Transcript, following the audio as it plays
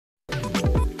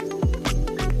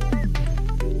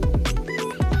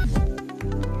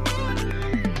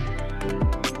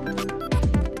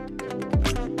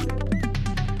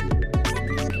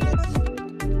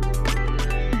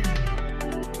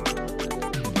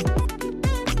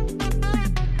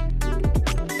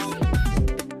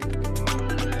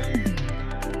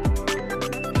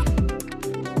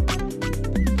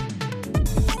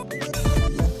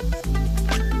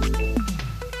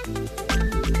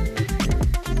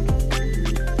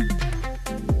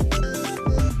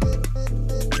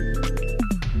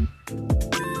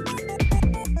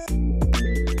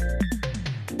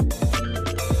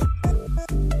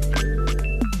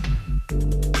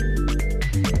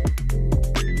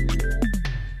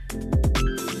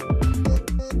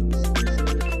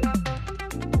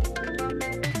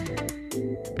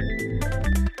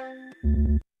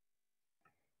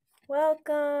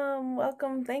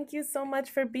welcome. Thank you so much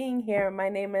for being here. My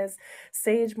name is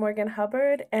Sage Morgan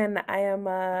Hubbard, and I am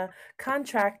a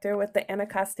contractor with the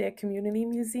Anacostia Community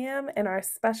Museum in our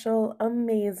special,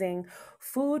 amazing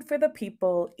Food for the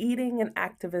People Eating and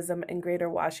Activism in Greater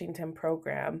Washington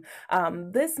program.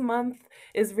 This month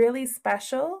is really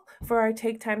special for our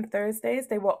Take Time Thursdays.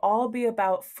 They will all be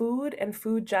about food and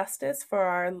food justice for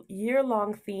our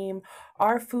year-long theme,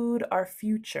 Our Food, Our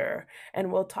Future.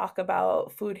 And we'll talk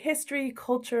about food history,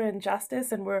 culture, and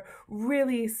justice. And we're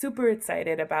really super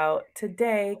excited about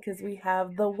today because we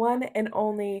have the one and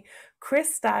only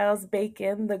Christylez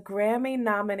Bacon, the Grammy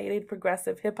nominated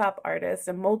progressive hip hop artist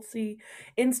and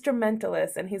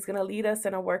multi-instrumentalist. And he's going to lead us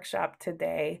in a workshop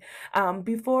today.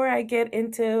 Before I get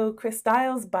into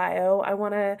Christylez' bio, I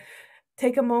want to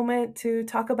take a moment to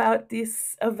talk about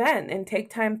this event and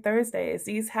Take Time Thursdays.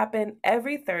 These happen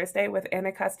every Thursday with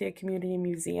Anacostia Community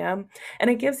Museum, and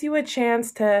it gives you a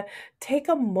chance to take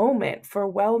a moment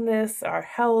for wellness, our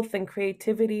health, and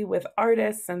creativity with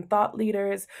artists and thought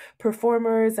leaders,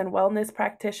 performers, and wellness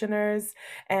practitioners.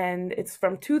 And it's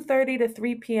from 2:30 to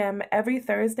 3 p.m. every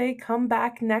Thursday. Come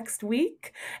back next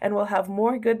week, and we'll have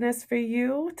more goodness for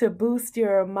you to boost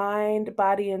your mind,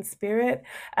 body, and spirit.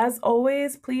 As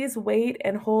always, please wait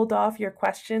and hold off your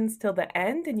questions till the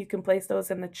end, and you can place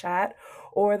those in the chat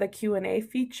or the Q&A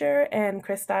feature. And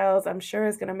Christylez, I'm sure,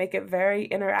 is going to make it very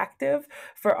interactive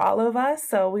for all of us.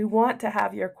 So we want to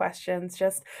have your questions.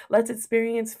 Just let's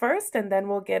experience first, and then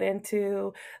we'll get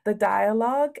into the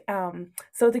dialogue.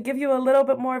 So to give you a little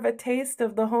bit more of a taste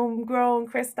of the homegrown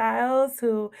Christylez,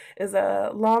 who is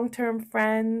a long-term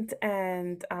friend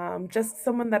and just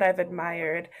someone that I've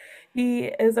admired. He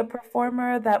is a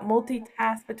performer that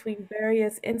multitasks between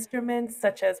various instruments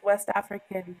such as West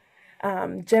African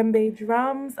djembe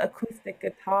drums, acoustic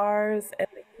guitars, and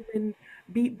the human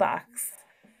beatbox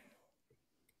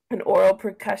and oral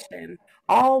percussion,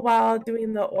 all while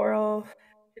doing the oral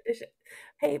tradition.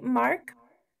 Hey, Mark,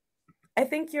 I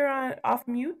think you're on off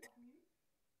mute.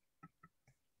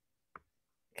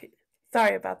 Okay,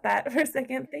 sorry about that for a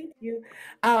second. Thank you.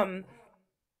 Um,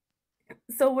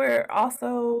 so we're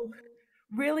also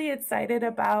really excited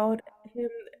about him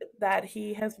that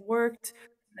he has worked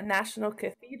the National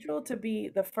Cathedral to be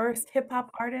the first hip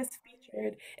hop artist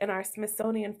featured in our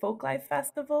Smithsonian Folklife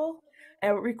Festival,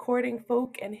 a recording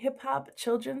folk and hip hop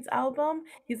children's album.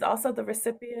 He's also the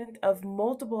recipient of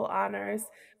multiple honors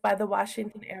by the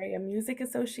Washington Area Music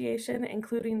Association,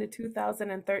 including the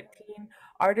 2013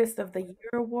 Artist of the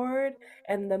Year Award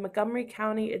and the Montgomery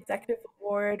County Executive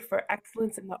Award for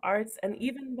Excellence in the Arts, and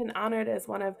even been honored as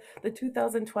one of the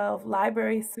 2012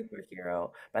 Library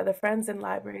Superhero by the Friends and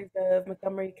Libraries of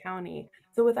Montgomery County.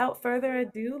 So without further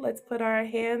ado, let's put our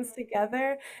hands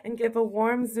together and give a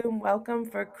warm Zoom welcome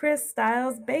for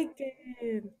Christylez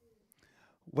Bacon.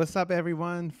 What's up,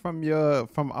 everyone, from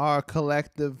our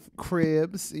collective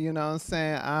cribs? You know what I'm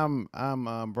saying?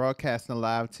 I'm broadcasting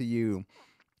live to you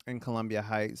in Columbia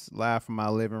Heights, live from my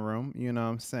living room. You know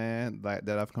what I'm saying? Like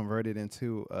that I've converted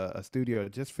into a studio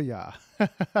just for y'all.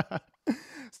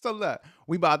 So look,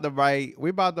 we about to write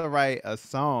a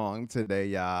song today,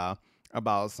 y'all,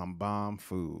 about some bomb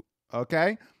food.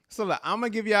 Okay? So look, I'm gonna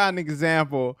give y'all an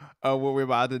example of what we're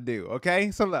about to do.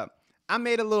 Okay? So look, I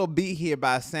made a little beat here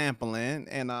by sampling,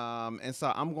 and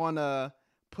so I'm gonna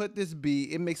put this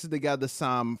beat. It mixes together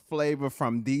some flavor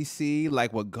from DC,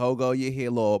 like with go-go. You hear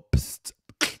a little pst,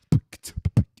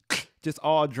 just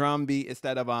all drum beat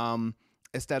instead of the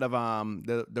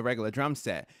regular drum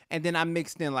set. And then I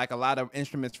mixed in like a lot of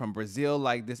instruments from Brazil,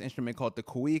 like this instrument called the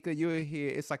cuíca. You hear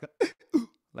it's like a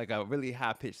like a really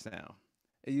high pitched sound.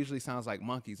 It usually sounds like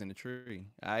monkeys in the tree.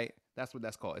 All right, that's what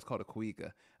that's called. It's called a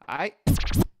cuíca. All right,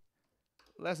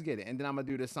 let's get it. And then I'm gonna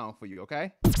do this song for you.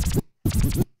 Okay.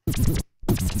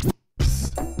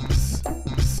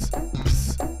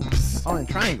 Oh, and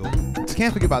triangle.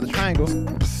 Can't forget about the triangle.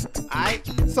 Alright,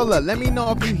 so look, let me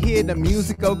know if you hear the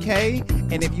music okay,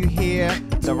 and if you hear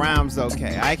the rhymes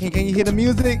okay. Alright, can you hear the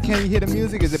music? Can you hear the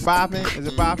music? Is it bopping? Is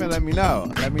it bopping? Let me know.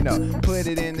 Let me know. Put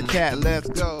it in the chat. Let's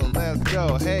go. Let's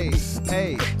go. Hey,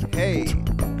 hey, hey.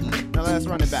 Now let's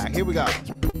run it back. Here we go.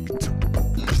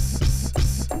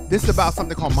 This is about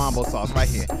something called mambo sauce right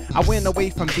here. I went away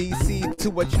from DC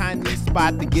to a Chinese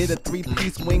spot to get a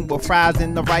 3-piece wing with fries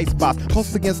in the right spots.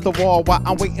 Post against the wall while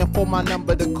I'm waiting for my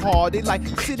number to call. They like,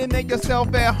 sit and make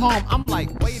yourself at home. I'm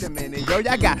like, wait a minute, yo,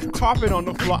 y'all got carpet on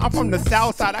the floor. I'm from the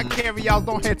south side. I carry y'all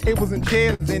don't have tables and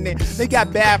chairs in it. They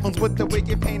got bathrooms with the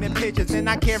wicked painted pictures. And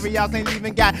I carry y'all ain't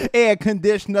even got air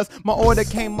conditioners. My order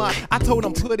came up. I told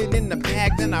them put it in the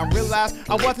bag. Then I realized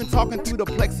I wasn't talking through the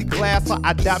plexiglass. So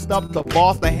I dapped up the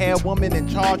boss that head woman in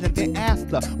charge, and then asked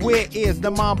her, where is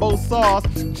the mambo sauce?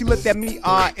 She looked at me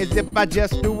as if I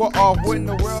just threw her off. What in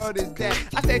the world is that?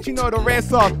 I said, you know the red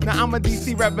sauce. Now I'm a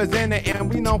DC representative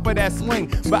and we known for that swing,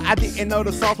 but I didn't know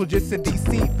the sauce was just a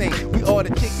DC thing. We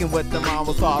ordered chicken with the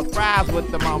mambo sauce, fries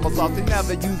with the mambo sauce. They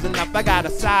never use enough, I got a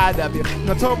side of it.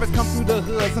 Notorious come through the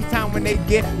hood sometime when they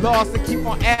get lost and keep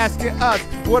on asking us,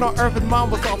 what on earth is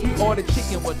mambo sauce? We ordered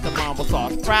chicken with the mambo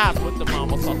sauce, fries with the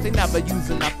mambo sauce. They never use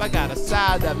enough, I got a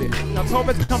side of it.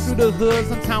 Notorious come through the hood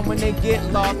sometime when they get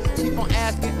lost, keep on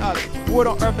asking us, what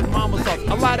on earth is mambo sauce?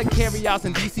 A lot of carryouts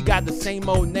in DC got the same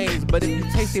old names, but if you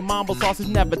taste a mambo sauce, it's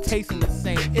never tasting the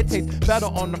same. It tastes better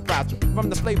on the fries from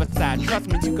the flavor side. Trust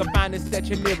me, you can find this at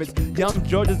your nearest Young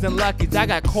Georges and Lucky's. I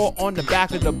got caught on the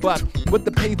back of the bus with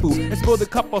the pay food and spilled a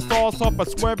cup of sauce off for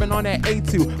swerving on that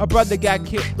A2. A brother got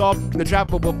kicked off the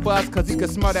driver of a bus cause he could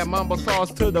smell that mambo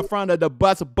sauce to the front of the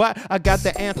bus. But I got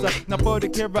the answer. Now for the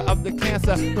cure of the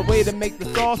cancer, the way to make the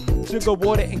sauce, sugar,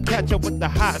 water, and ketchup with the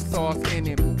hot sauce in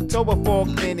it. Throw a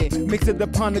fork in it, mix it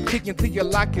upon the chicken till you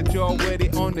lock your jaw with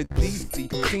it on the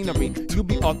DC scenery. You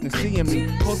be often seeing me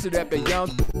posted at the Young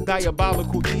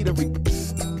Diabolical Eatery.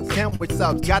 Sandwich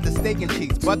subs, got the steak and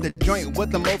cheese, but the joint with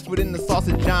the most within the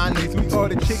sausage Johnny's. We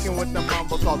ordered chicken with the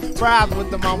mambo sauce, fries with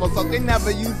the mambo sauce. They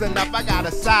never use enough, I got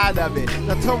a side of it.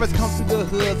 Now tourists come to the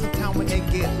hood sometime when they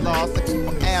get lost. They keep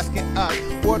on asking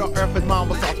us, what on earth is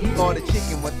mambo sauce? We ordered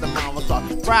chicken with the mambo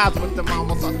sauce, fries with the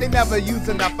mambo sauce. They never use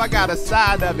enough, I got a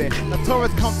side of it. Now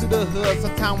tourists come to the hood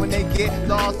sometime when they get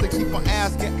lost. They keep on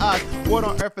asking us, what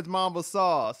on earth is mambo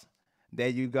sauce? There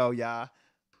you go, y'all.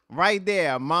 Right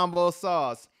there, mambo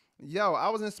sauce. Yo, I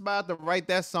was inspired to write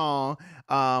that song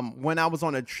when I was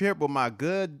on a trip with my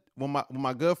good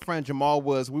friend Jamal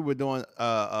Woods. We were doing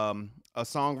a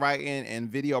songwriting and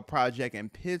video project in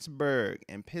Pittsburgh,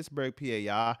 PA,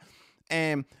 y'all.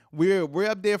 And we're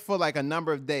up there for like a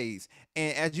number of days.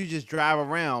 And as you just drive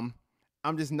around,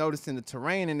 I'm just noticing the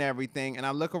terrain and everything. And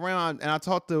I look around and I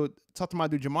talk to my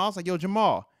dude Jamal. I was like, yo,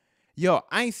 Jamal, I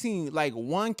ain't seen like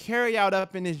one carryout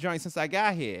up in this joint since I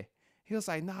got here. He was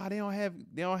like, nah, they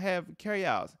don't have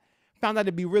carryouts. Found that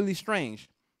to be really strange.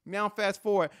 Now fast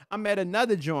forward, I'm at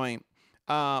another joint.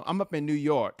 I'm up in New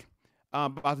York,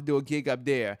 about to do a gig up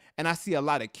there, and I see a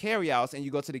lot of carryouts. And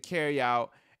you go to the carryout,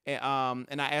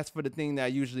 and I ask for the thing that I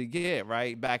usually get.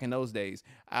 Right back in those days,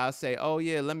 I'll say, oh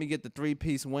yeah, let me get the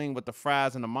 3-piece wing with the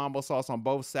fries and the mambo sauce on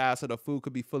both sides, so the food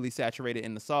could be fully saturated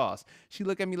in the sauce. She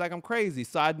looked at me like I'm crazy.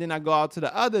 So then I go out to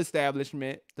the other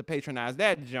establishment to patronize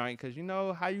that joint, because you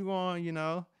know how you going, you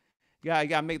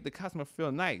gotta make the customer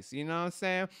feel nice. You know what I'm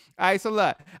saying? All right, so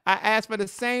look, I asked for the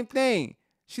same thing.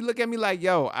 She looked at me like,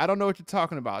 yo, I don't know what you're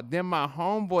talking about. Then my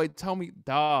homeboy told me,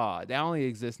 dawg, that only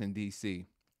exists in DC.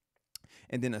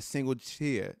 And then a single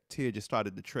tear just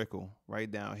started to trickle right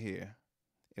down here.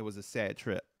 It was a sad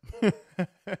trip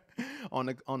on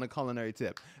the culinary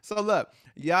tip. So look,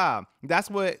 yeah, that's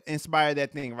what inspired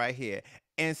that thing right here.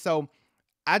 And so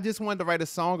I just wanted to write a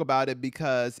song about it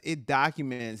because it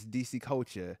documents DC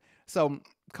culture. So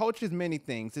culture is many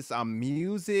things. It's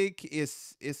music,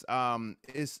 it's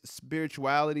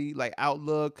spirituality, like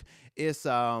outlook, it's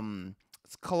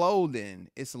clothing,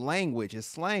 it's language,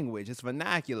 it's slanguage, it's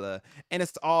vernacular, and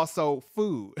it's also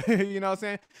food. You know what I'm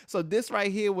saying? So this right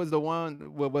here was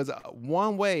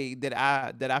one way that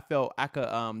I felt I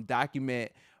could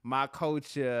document my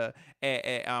culture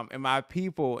and my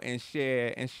people and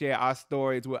share our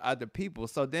stories with other people.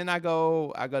 So then I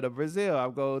go to Brazil, I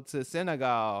go to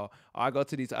Senegal, or I go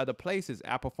to these other places.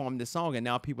 I perform this song, and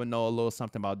now people know a little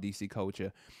something about DC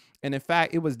culture. And in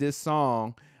fact, it was this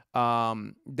song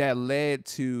that led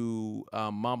to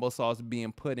mambo sauce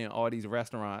being put in all these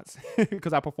restaurants,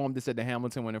 because I performed this at the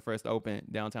Hamilton when it first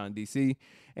opened downtown DC,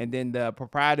 and then the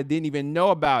proprietor didn't even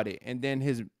know about it, and then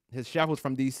his chef was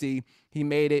from DC. He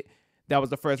made it. That was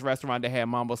the first restaurant that had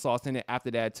mambo sauce in it.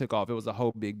 After that, it took off. It was a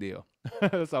whole big deal.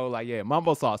 So like, yeah,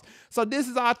 mambo sauce. So this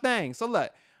is our thing. So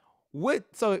look,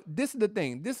 so this is the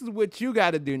thing. This is what you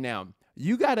got to do now.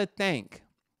 You got to think,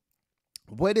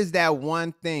 what is that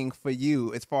one thing for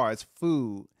you as far as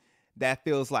food that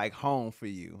feels like home for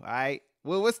you? All right.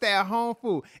 Well, what's that home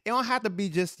food? It don't have to be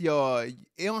just be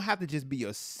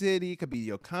your city. It could be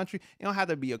your country. It don't have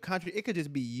to be your country. It could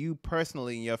just be you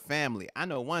personally and your family. I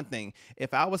know one thing.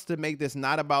 If I was to make this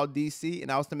not about DC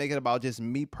and I was to make it about just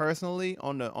me personally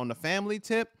on the family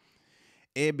tip,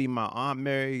 it'd be my Aunt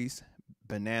Mary's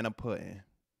banana pudding.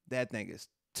 That thing is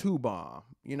too bomb.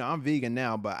 I'm vegan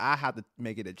now, but I have to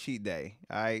make it a cheat day.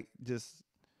 All right. Just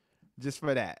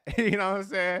for that. You know what I'm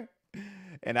saying?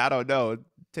 And I don't know.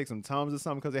 take some Tums or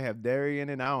something because they have dairy in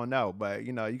it. I don't know, but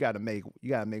you gotta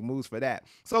make moves for that.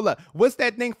 So look, what's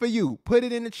that thing for you? Put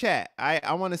it in the chat.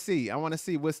 I want to see. I want to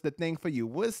see what's the thing for you.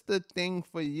 What's the thing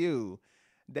for you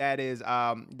that is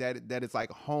that is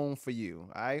like home for you?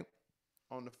 All right,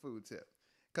 on the food tip,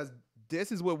 because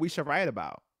this is what we should write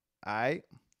about. All right.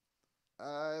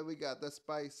 We got the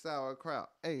spiced sauerkraut.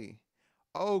 Hey,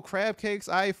 oh, crab cakes.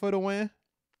 All right, for the win.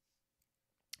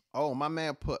 Oh, my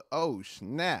man put. Oh,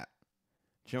 snap.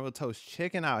 General Toast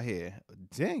chicken out here.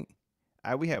 Dang.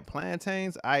 All right, we have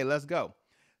plantains. All right, let's go.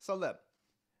 So look,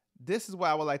 this is what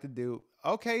I would like to do.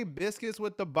 Okay, biscuits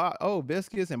with the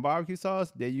biscuits and barbecue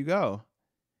sauce. There you go.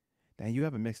 Dang, you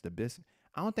ever mixed the biscuit?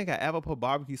 I don't think I ever put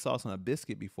barbecue sauce on a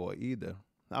biscuit before either.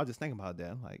 I was just thinking about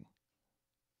that. Like,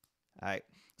 all right.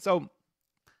 So,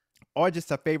 or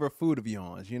just a favorite food of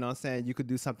yours. You know what I'm saying? You could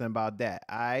do something about that.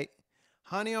 All right.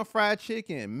 Honey on fried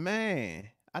chicken. Man.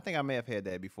 I think I may have had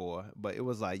that before, but it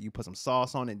was like you put some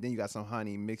sauce on it, then you got some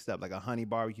honey mixed up like a honey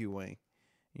barbecue wing,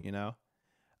 you know?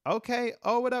 Okay.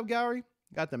 Oh, what up, Gary?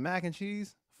 Got the mac and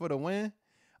cheese for the win.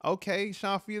 Okay.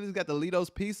 Sean Felix got the Lido's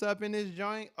pizza up in this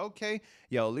joint. Okay.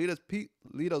 Yo, Lido's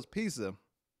pizza.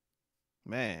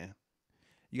 Man,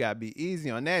 you gotta be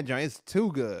easy on that joint. It's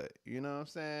too good. You know what I'm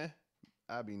saying?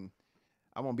 I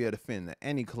won't be able to fit into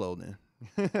any clothing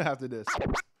after this.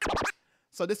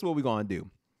 So this is what we're gonna do.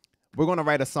 We're going to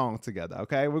write a song together,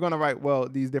 okay? We're going to write,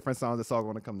 these different songs that's all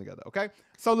going to come together, okay?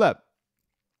 So look,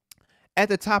 at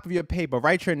the top of your paper,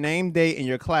 write your name, date, and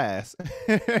your class.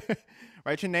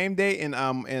 Write your name, date, in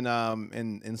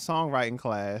songwriting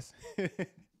class. All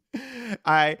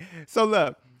right. So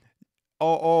look,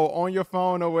 or on your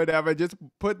phone or whatever, just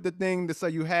put the thing so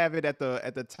you have it at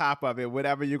the top of it,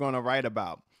 whatever you're going to write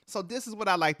about. So this is what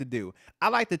I like to do. I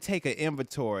like to take an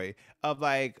inventory of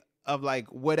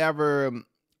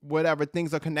whatever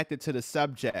things are connected to the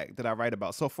subject that I write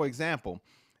about. So for example,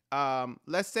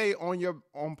 let's say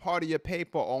on part of your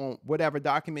paper, on whatever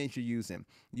document you're using,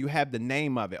 you have the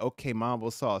name of it. Okay,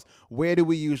 mambo sauce. Where do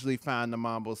we usually find the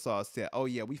mambo sauce there? Oh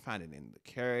yeah, we find it in the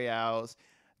carryouts.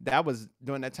 That was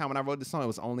during that time when I wrote the song, it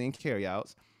was only in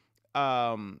carryouts.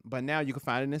 But now you can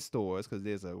find it in stores because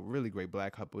there's a really great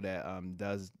black couple that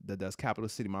does Capital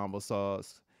City mambo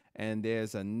sauce. And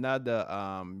there's another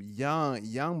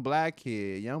young black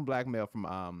kid, young black male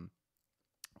from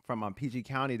PG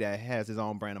County that has his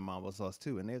own brand of mambo sauce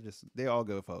too, and they're all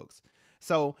good folks.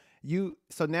 So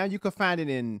now you can find it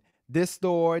in this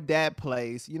store, that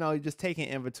place. You're just taking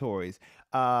inventories.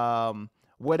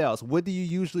 What else? What do you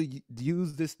usually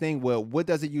use this thing with? What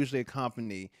does it usually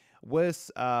accompany? What's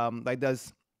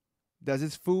does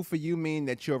this food for you mean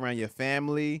that you're around your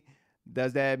family?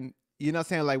 Does that You know what I'm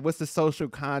saying? Like, what's the social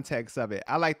context of it?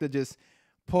 I like to just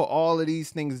put all of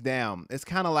these things down. It's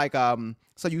kind of like,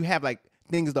 so you have like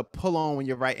things to pull on when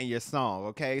you're writing your song,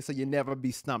 okay? So you never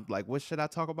be stumped. Like, what should I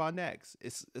talk about next?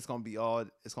 It's gonna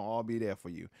all be there for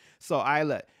you. So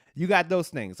you got those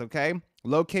things, okay?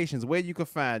 Locations where you can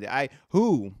find it.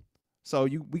 Who? So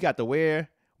we got the where,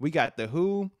 we got the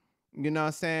who. You know what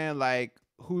I'm saying? Like,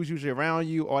 who's usually around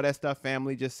you, all that stuff.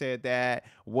 Family just said that.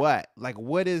 What? Like,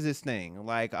 what is this thing?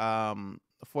 Like,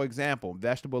 for example,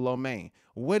 vegetable lo mein.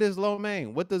 What is lo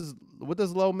mein? What does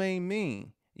lo mein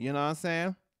mean? You know what I'm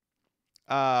saying?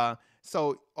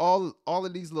 So all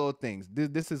of these little things.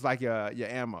 This is like your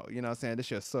ammo. You know what I'm saying? This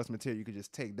is your source material. You could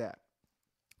just take that.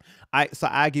 So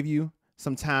I give you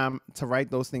some time to write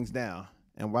those things down.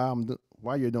 And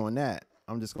while you're doing that,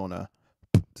 I'm just gonna.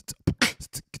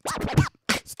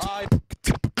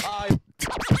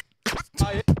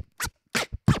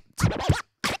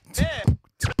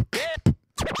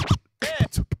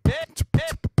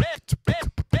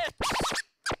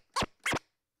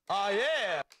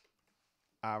 Yeah.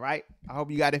 All right. I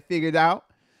hope you got it figured out.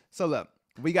 So look,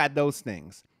 we got those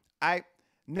things.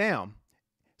 Now,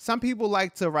 some people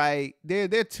like to write. There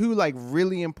are two like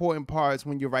really important parts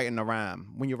when you're writing a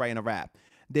rhyme, when you're writing a rap.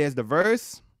 There's the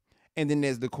verse, and then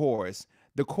there's the chorus.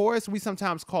 The chorus we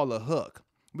sometimes call a hook.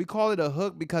 We call it a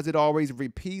hook because it always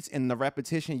repeats, and the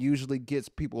repetition usually gets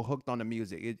people hooked on the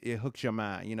music. It hooks your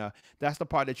mind. You know, that's the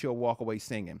part that you'll walk away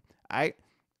singing. All right.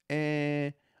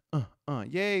 And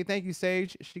yay, thank you,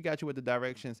 Sage. She got you with the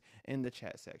directions in the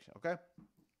chat section. Okay.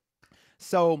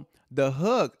 So the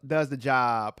hook does the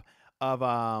job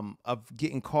of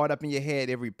getting caught up in your head.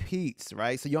 It repeats,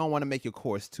 right? So you don't want to make your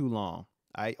chorus too long.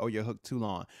 Right, or your hook too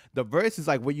long. The verse is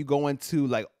like where you go into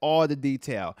like all the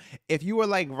detail. If you were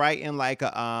like writing like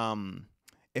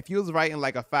if you was writing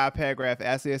like a 5-paragraph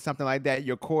essay or something like that,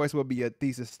 your chorus will be a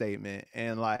thesis statement,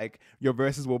 and like your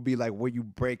verses will be like where you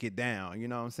break it down. You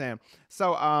know what I'm saying?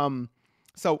 So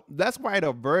So let's write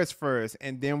a verse first,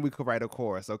 and then we could write a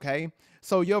chorus, okay?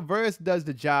 So your verse does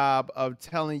the job of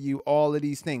telling you all of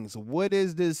these things. What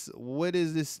is this? What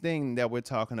is this thing that we're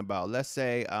talking about? Let's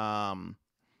say,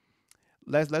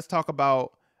 let's talk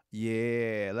about,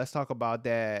 yeah, let's talk about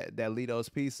that Lito's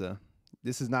Pizza.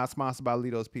 This is not sponsored by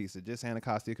Lito's Pizza, just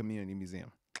Anacostia Community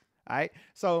Museum. All right.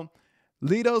 So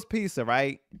Lito's Pizza,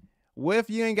 right? What if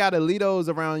you ain't got a Lito's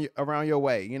around your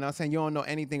way? You know what I'm saying? You don't know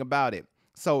anything about it.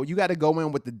 So you got to go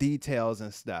in with the details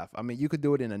and stuff. I mean, you could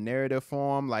do it in a narrative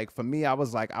form. Like for me, I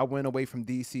was like, I went away from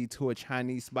DC to a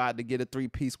Chinese spot to get a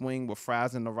 3-piece wing with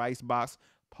fries in the rice box,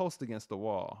 post against the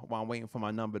wall while I'm waiting for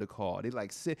my number to call. They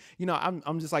like sit,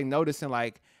 I'm just like noticing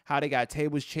like how they got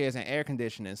tables, chairs, and air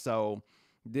conditioning. So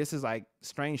this is like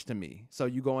strange to me. So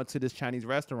you go into this Chinese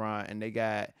restaurant and they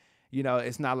got,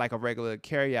 it's not like a regular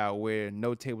carryout where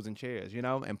no tables and chairs,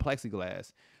 and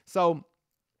plexiglass. So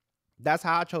that's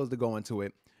how I chose to go into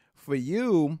it. For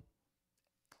you,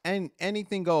 and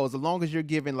anything goes, as long as you're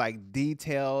giving like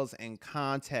details and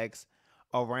context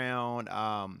around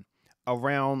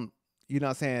around what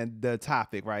I'm saying, the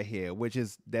topic right here, which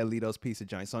is that Lito's Pizza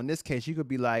joint. So in this case, you could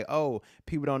be like, oh,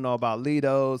 people don't know about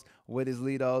Lito's. What is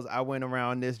Lito's? I went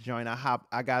around this joint. I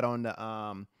got on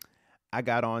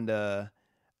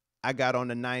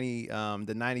the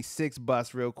 96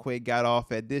 bus real quick, got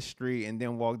off at this street, and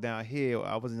then walked down here.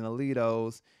 I was in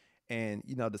Alito's, and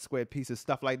the square pieces,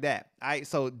 stuff like that. All right,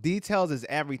 so details is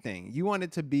everything. You want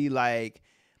it to be like,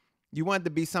 you want it to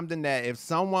be something that if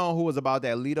someone who was about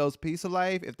that Lito's Pizza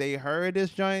life, if they heard this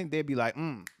joint, they'd be like,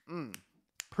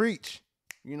 preach.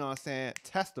 You know what I'm saying?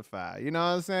 Testify. You know what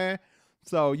I'm saying?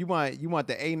 So you want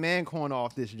the amen corner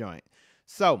off this joint.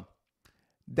 So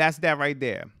that's that right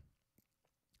there.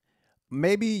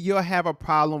 Maybe you'll have a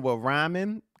problem with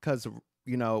rhyming because,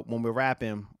 when we're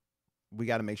rapping, we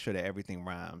got to make sure that everything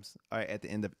rhymes, all right, at the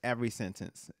end of every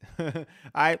sentence. All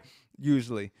right,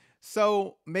 usually.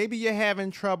 So maybe you're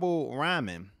having trouble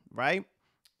rhyming, right?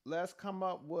 Let's come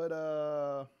up with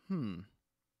I'm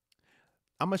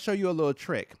going to show you a little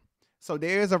trick. So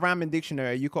there is a rhyming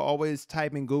dictionary. You can always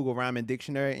type in Google rhyming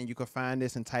dictionary and you can find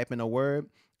this and type in a word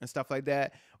and stuff like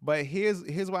that. But here's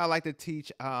what I like to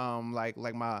teach like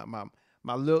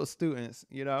my little students,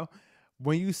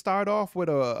 when you start off with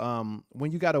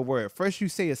when you got a word, first you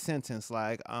say a sentence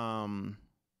like I'm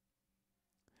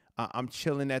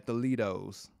chilling at the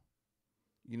Lido's.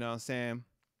 You know what I'm saying?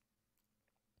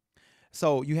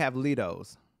 So you have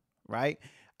Lido's, right?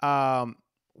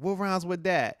 What rhymes with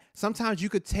that? Sometimes you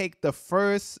could take the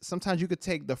first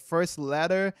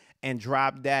letter and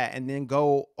drop that and then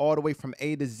go all the way from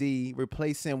A to Z,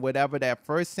 replacing whatever that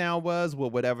first sound was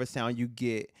with whatever sound you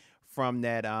get from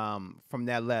that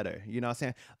letter. You know what I'm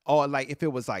saying? Or like if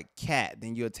it was like cat,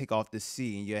 then you'll take off the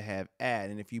C and you'll have ad.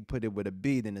 And if you put it with a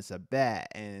B, then it's a bat.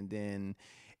 And then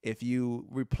if you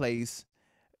replace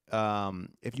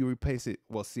it,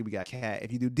 well, see, we got cat.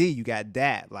 If you do D, you got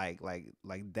dat, like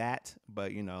that,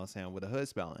 but you know what I'm saying, with a hood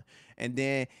spelling. And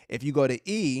then if you go to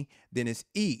E, then it's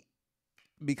eat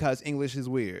because English is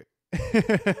weird.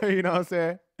 You know what I'm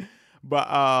saying?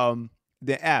 But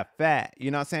then F, fat,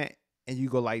 you know what I'm saying? And you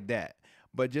go like that.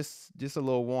 But just a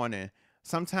little warning.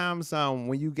 Sometimes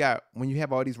when you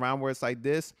have all these rhyme words like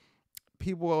this,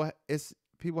 people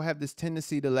have this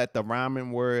tendency to let the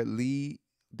rhyming word lead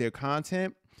their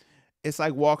content. It's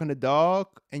like walking the dog,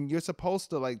 and you're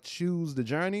supposed to like choose the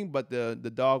journey, but the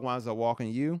dog winds up walking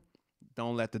you.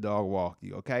 Don't let the dog walk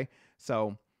you, okay?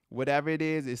 So whatever it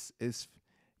is,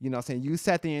 you know what I'm saying, you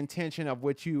set the intention of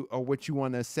what you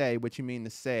want to say, what you mean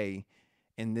to say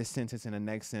in this sentence and the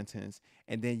next sentence,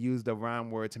 and then use the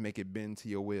rhyme word to make it bend to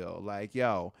your will. Like,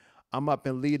 yo, I'm up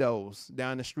in Lido's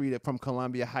down the street from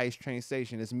Columbia Heights train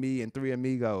station. It's me and 3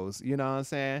 amigos. You know what I'm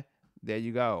saying? There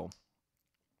you go.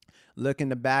 Look in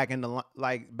the back and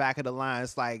back of the line,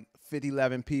 it's like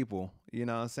 11 people. You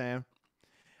know what I'm saying?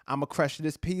 I'm gonna crush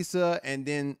this pizza, and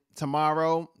then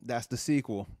tomorrow, that's the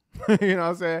sequel. You know what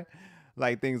I'm saying?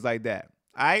 Like things like that.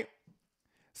 All right.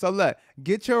 So look,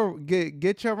 get your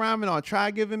rhyming on.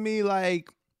 Try giving me like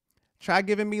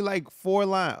 4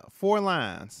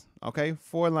 lines. Okay,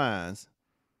 4 lines.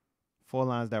 4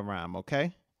 lines that rhyme.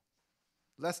 Okay.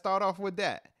 Let's start off with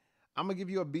that. I'm gonna give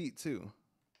you a beat too.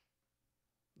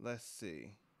 Let's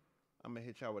see. I'm going to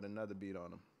hit y'all with another beat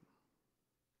on them.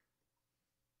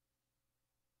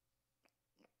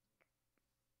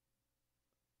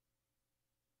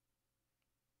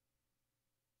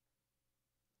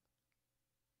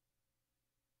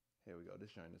 Here we go. This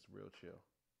joint is real chill.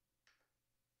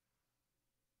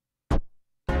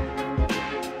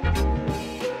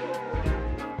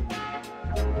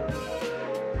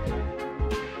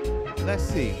 Let's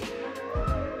see.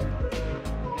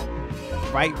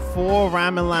 Write 4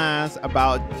 rhyming lines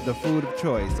about the food of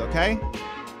choice, okay?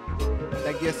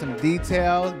 That gives some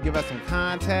detail, give us some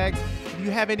context. If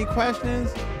you have any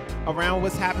questions around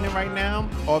what's happening right now,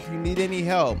 or if you need any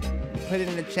help, put it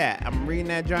in the chat. I'm reading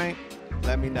that joint.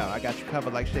 Let me know. I got you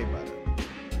covered like shea butter.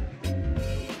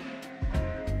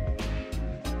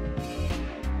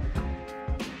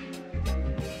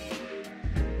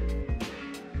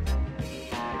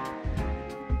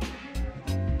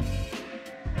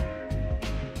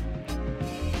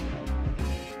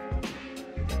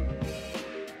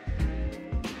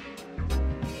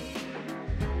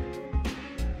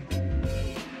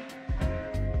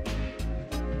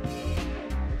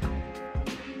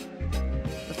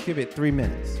 Give it 3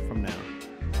 minutes from now.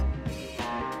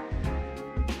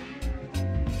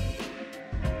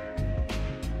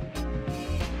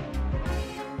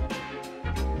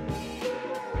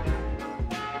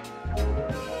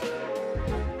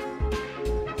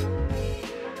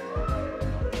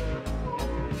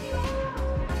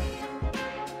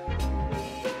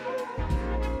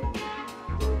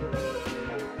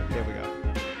 There we go.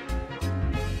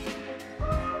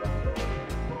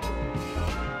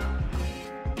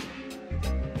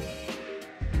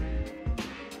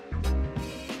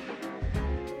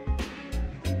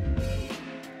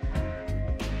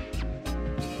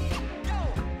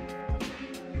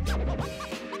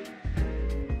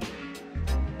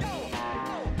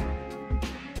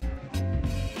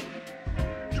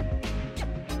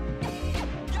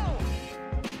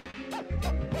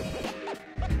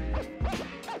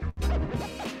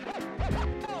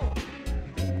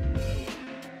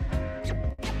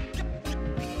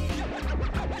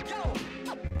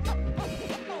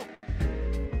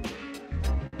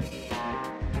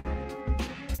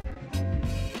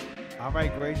 All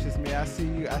right, gracious me. I see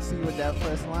you with that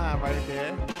first line right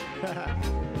there. All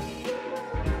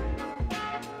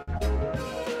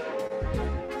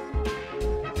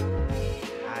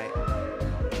right.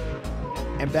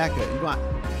 And Becca, you want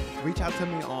to reach out to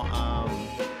me on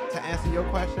to answer your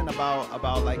question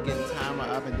about like getting timer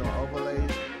up and doing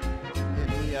overlays. Hit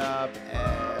me up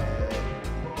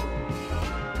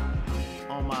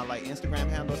on my like Instagram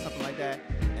handle or something like that,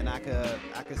 and I could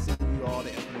send you all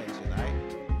the information. All right.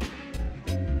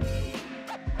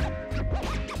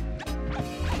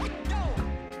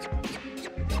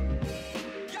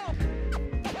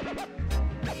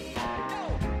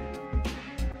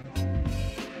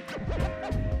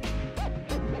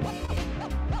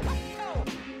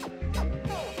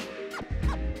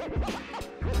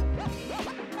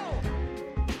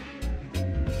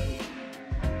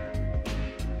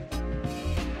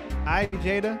 All right,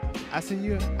 Jada, I see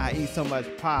you. I eat so much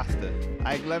pasta.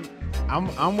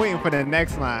 I'm waiting for the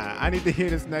next line. I need to hear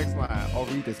this next line, or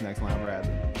read this next line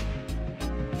rather.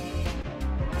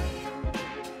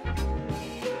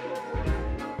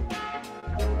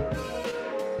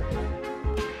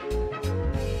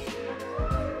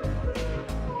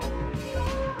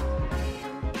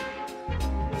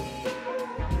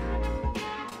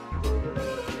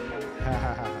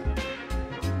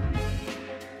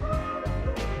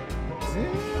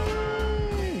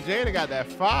 Jada got that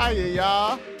fire,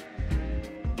 y'all.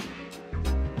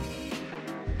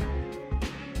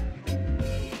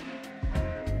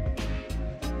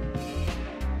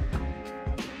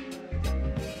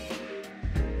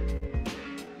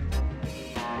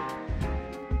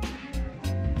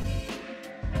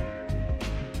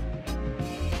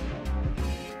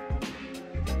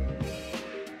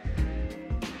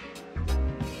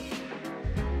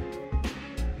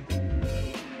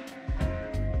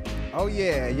 Oh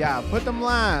yeah. Put them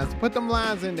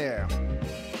lines in there.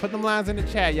 Put them lines in the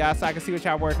chat, y'all, so I can see what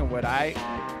y'all working with, all right?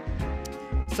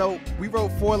 So we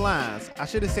wrote 4 lines. I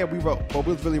should have said we wrote, but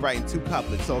we was really writing 2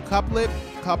 couplets. So a couplet,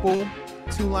 couple,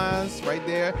 2 lines right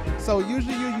there. So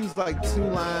usually you use like 2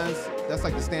 lines. That's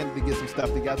like the standard to get some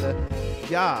stuff together.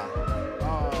 Yeah.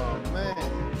 Oh man,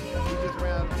 we just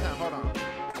ran out of time. Hold on.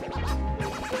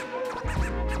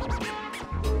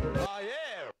 Oh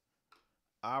yeah.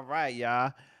 All right,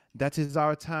 y'all. That is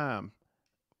our time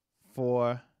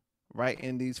for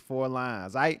writing these 4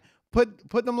 lines. All right, put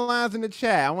them lines in the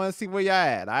chat. I want to see where y'all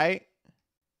at. All right,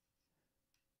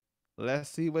 let's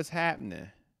see what's happening.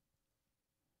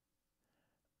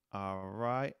 All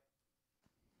right,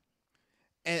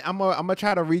 and I'm gonna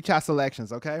try to reach our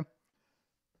selections. Okay,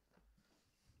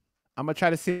 I'm gonna try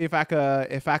to see if I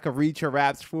could reach your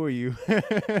raps for you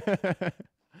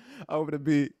over the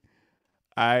beat.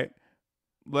 All right,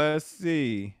 let's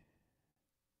see.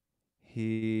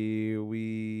 Here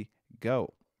we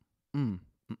go.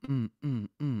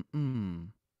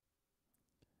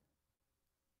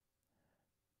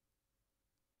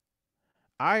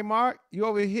 All right, Mark, you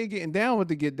over here getting down with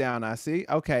the get down, I see.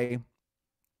 Okay.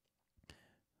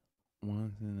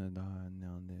 Once in the dark,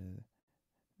 now there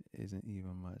isn't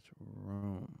even much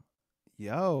room.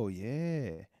 Yo,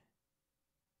 yeah.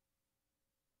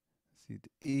 See, to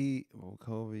eat, well,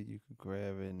 COVID, you can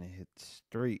grab it and hit the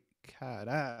street. God,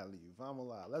 vamos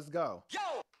lá. Let's go. Yo!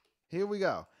 Here we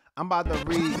go. I'm about to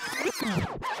read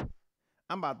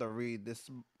this.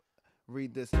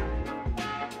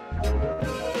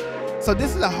 So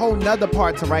this is a whole nother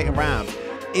part to writing rhymes,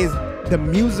 is the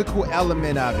musical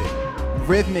element of it.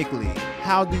 Rhythmically,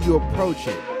 how do you approach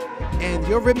it? And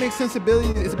your rhythmic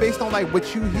sensibility is based on like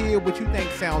what you hear, what you think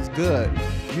sounds good.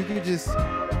 You can just,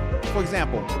 for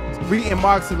example, reading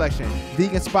Mark's selection,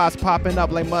 vegan spots popping up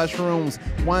like mushrooms.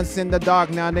 Once in the dark,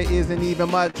 now there isn't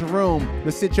even much room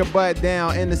to sit your butt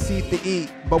down in the seat to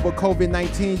eat. But with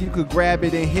COVID-19, you could grab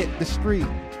it and hit the street.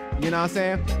 You know what I'm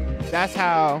saying? That's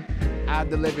how I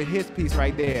delivered his piece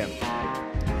right there.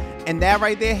 And that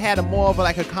right there had a more of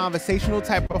like a conversational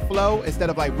type of flow instead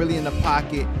of like really in the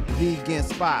pocket. Vegan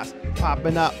spots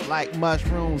popping up like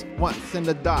mushrooms. Once in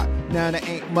the dark, now there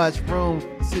ain't much room.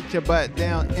 Sit your butt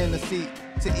down in the seat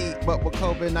to eat. But with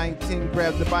COVID-19,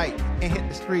 grab the bike and hit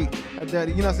the street. You know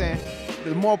what I'm saying?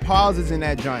 There's more pauses in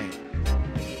that joint.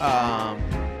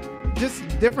 Just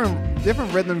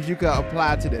different rhythms you could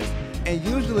apply to this. And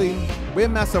usually we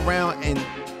mess around and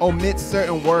omit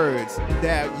certain words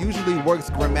that usually works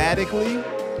grammatically,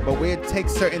 but we'll take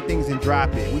certain things and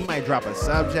drop it. We might drop a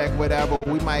subject, whatever.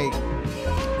 We might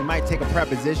take a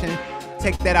preposition,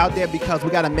 take that out there because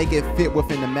we got to make it fit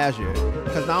within the measure.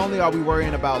 Because not only are we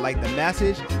worrying about like the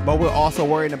message, but we're also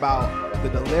worrying about the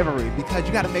delivery, because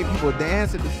you got to make people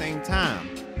dance at the same time.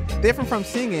 Different from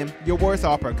singing, your words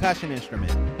are a percussion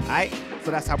instrument, all right? So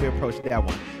that's how we approach that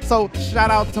one. So shout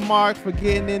out to Mark for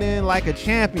getting it in like a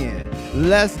champion.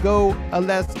 Let's go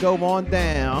on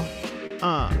down.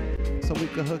 So we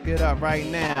can hook it up right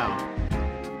now.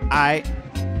 All right,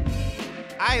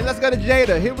 let's go to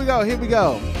Jada. Here we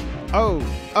go.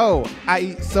 Oh, I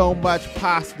eat so much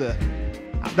pasta.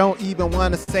 I don't even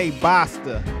want to say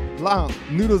basta. Long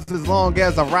noodles as long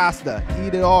as a roster.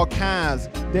 Eat it all kinds.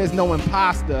 There's no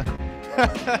imposter.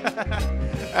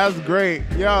 That's great.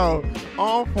 Yo,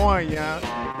 on point, y'all.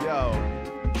 Yo,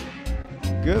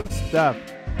 good stuff.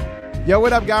 Yo,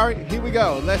 what up, Gary? Here we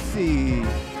go. Let's see.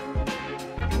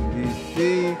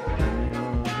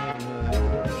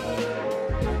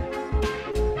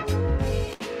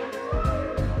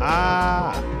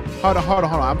 Hold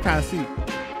on. I'm trying to see.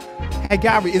 Hey,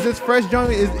 Gary, is this first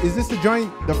joint? Is this the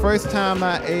joint? The first time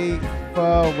I ate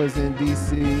pho was in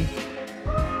DC.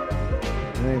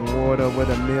 Drink water with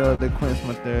a meal to quench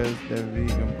my thirst. The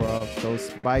vegan broth so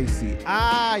spicy.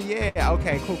 Yeah.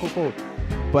 Okay. Cool.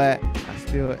 But I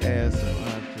still add some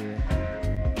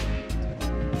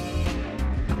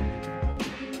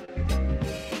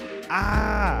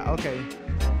okay.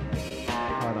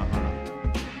 Hold on.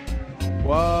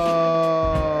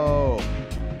 Whoa.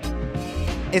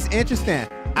 It's interesting.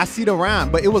 I see the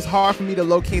rhyme, but it was hard for me to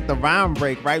locate the rhyme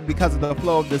break, right? Because of the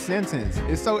flow of the sentence.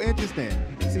 It's so interesting.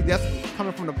 See, that's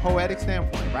coming from the poetic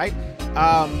standpoint, right?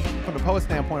 From the poet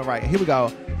standpoint, right? Here we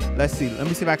go. Let's see. Let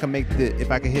me see if I can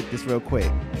if I can hit this real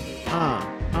quick.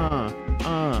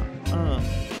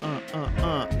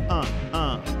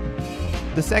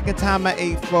 The second time I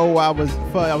ate pho,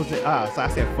 so I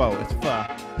said pho. It's pho.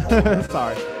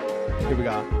 Sorry. Here we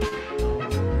go.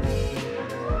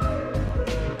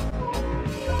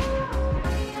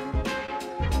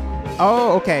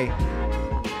 Oh, okay.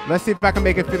 Let's see if I can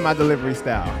make it fit my delivery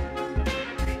style.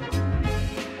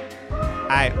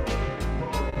 Alright.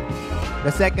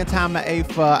 The second time I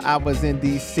ate pho, I was in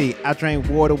DC. I drank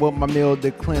water with my meal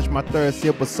to quench my thirst.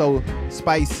 It was so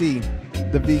spicy.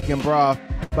 The vegan broth,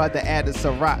 but to add the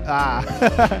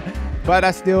sriracha. But I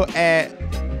still add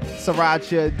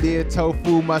sriracha, deer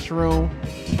tofu, mushroom,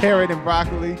 carrot, and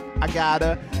broccoli. I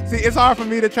gotta. See, it's hard for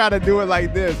me to try to do it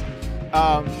like this.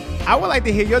 I would like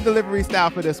to hear your delivery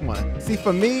style for this one. See,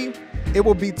 for me, it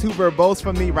will be too verbose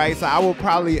for me, right? So I'll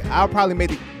probably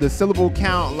make the syllable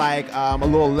count like a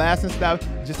little less and stuff,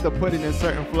 just to put it in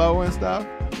certain flow and stuff.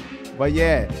 But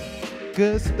yeah,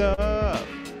 good stuff.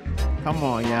 Come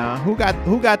on, y'all. Who got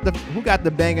the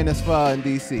bangingest pho in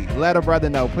DC? Let a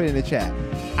brother know. Put it in the chat.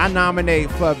 I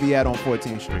nominate Pho Viet on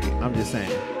 14th Street. I'm just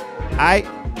saying. All right,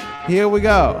 here we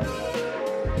go.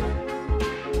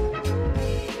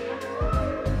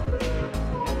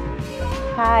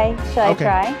 Hi, should I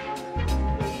try?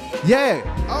 Yeah.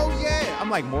 Oh, yeah. I'm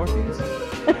like Morpheus.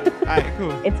 All right,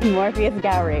 cool. It's Morpheus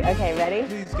Gowry. Okay, ready?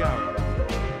 Please, Gowry.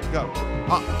 Go.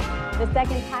 The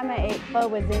second time I ate pho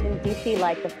was in DC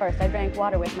like the first. I drank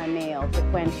water with my meal to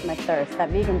quench my thirst. That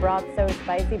vegan broth so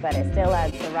spicy, but I still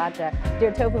add sriracha.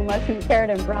 Dear tofu, mushroom, carrot,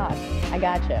 and broth. I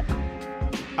gotcha.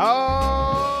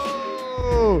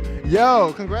 Oh,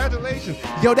 yo, congratulations.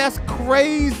 Yo, that's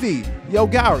crazy. Yo,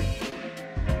 Gary,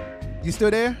 you still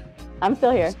there? I'm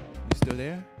still here. You still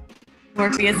there?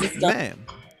 Morpheus is still. Man,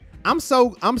 I'm so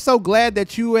glad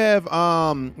that you have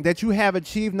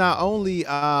achieved not only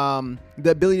the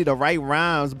ability to write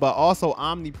rhymes but also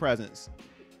omnipresence.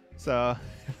 So,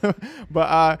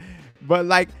 but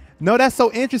like, no, that's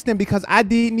so interesting because I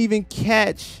didn't even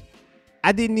catch.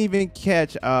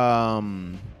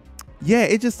 Yeah,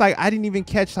 it's just like I didn't even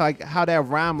catch like how that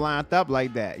rhyme lined up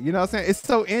like that. You know what I'm saying? It's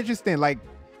so interesting. Like,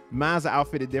 mine's are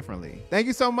outfitted differently. Thank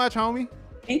you so much, homie.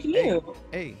 Thank you.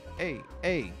 Hey. All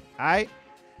right.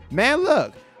 Man,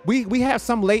 look, we have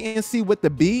some latency with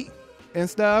the beat and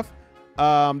stuff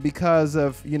because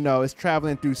of, you know, it's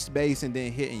traveling through space and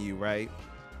then hitting you, right?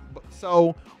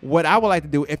 So what I would like to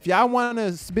do, if y'all want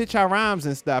to spit your rhymes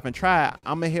and stuff and try it,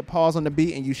 I'm gonna hit pause on the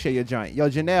beat and you share your joint. Yo,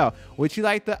 Janelle, would you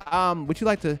like to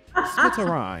spit a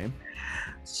rhyme?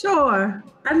 Sure.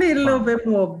 I need a little bit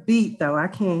more beat though. I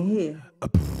can't hear.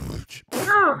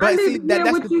 No, but I need see, to hear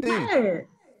that's what the you thing. said.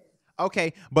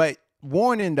 Okay, but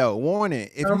warning.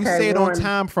 If you say it on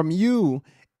time from you,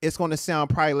 it's going to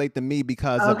sound probably late to me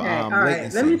because of all latency.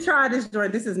 right. Let me try this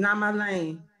joint. This is not my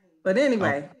lane. But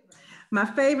anyway, my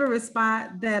favorite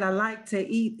spot that I like to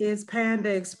eat is Panda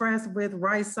Express with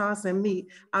rice sauce and meat.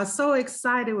 I was so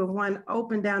excited when one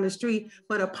opened down the street,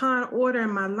 but upon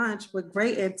ordering my lunch with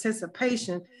great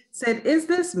anticipation, said, "Is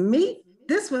this meat?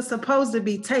 This was supposed to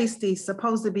be tasty,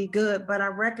 supposed to be good, but I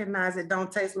recognize it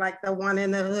don't taste like the one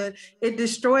in the hood. It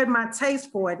destroyed my taste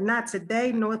for it, not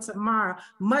today nor tomorrow.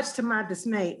 Much to my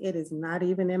dismay, it is not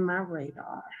even in my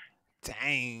radar."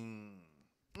 Dang.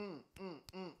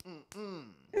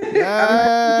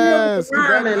 Yes.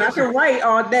 I can write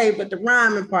all day, but the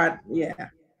rhyming part, yeah.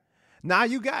 Nah,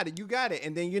 you got it.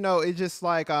 And then, you know, it just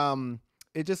like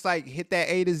hit that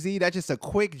A to Z. That's just a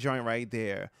quick joint right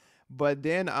there. But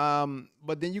then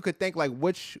you could think like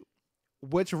which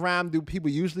rhyme do people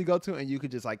usually go to, and you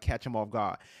could just like catch them off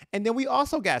guard. And then we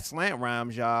also got slant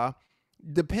rhymes, y'all.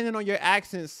 Depending on your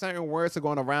accent, certain words are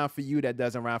going to rhyme for you that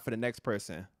doesn't rhyme for the next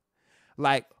person.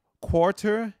 Like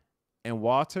quarter and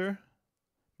water,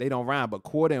 they don't rhyme, but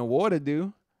quarter and water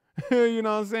do. You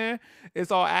know what I'm saying?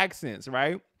 It's all accents,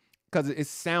 right? Because it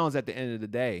sounds at the end of the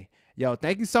day. Yo,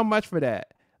 thank you so much for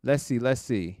that. Let's see.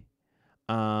 Boom.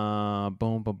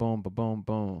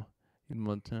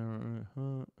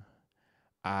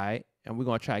 All right, and we're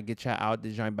gonna try to get y'all out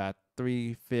the joint by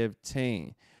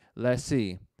 3:15. Let's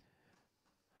see.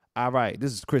 All right,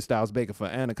 this is Christylez Baker for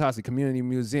Anacostia Community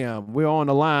Museum. We're on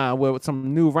the line with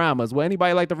some new rhymers. Would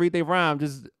anybody like to read their rhyme?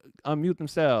 Just unmute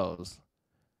themselves.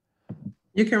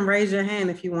 You can raise your hand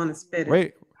if you want to spit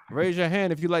it. Raise your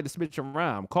hand if you'd like to spit your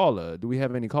rhyme. Caller, do we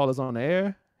have any callers on the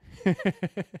air?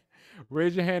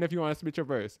 Raise your hand if you want to spit your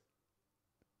verse.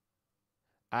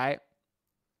 All right.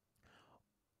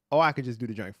 Or I could just do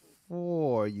the joint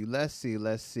for you. Let's see.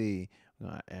 We're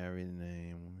gonna every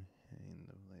name.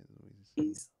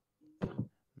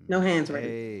 No hands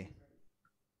ready.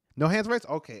 No hands raised?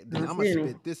 Okay. Then I'm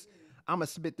gonna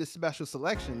spit this special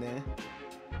selection then.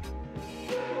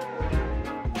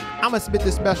 I'm gonna spit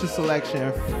this special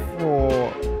selection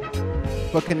for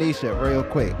Kanisha real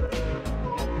quick.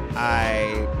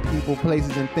 People,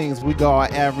 places, and things we go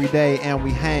out every day and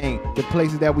we hang. The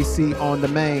places that we see on the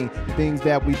main, things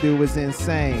that we do is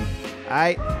insane. All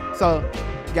right, so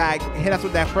guy hit us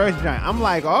with that first joint. I'm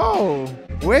like, oh,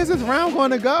 where's this round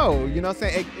going to go? You know what I'm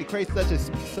saying? It creates such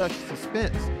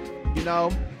suspense. You know,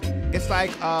 it's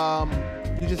like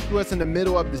you just threw us in the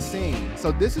middle of the scene.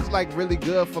 So this is like really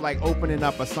good for like opening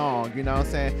up a song. You know what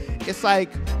I'm saying? It's like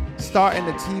starting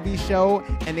a TV show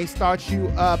and they start you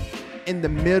up in the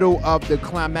middle of the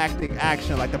climactic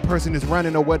action, like the person is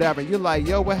running or whatever, and you're like,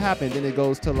 yo, what happened? Then it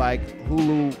goes to like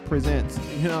Hulu Presents,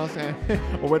 you know what I'm saying?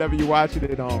 Or whatever you're watching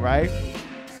it on, right?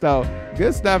 So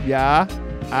good stuff, y'all.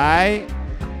 Alright.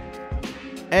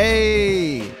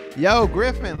 Hey, yo,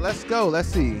 Griffin, let's go. Let's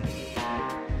see.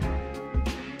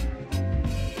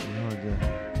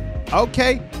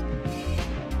 Okay.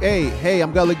 Hey,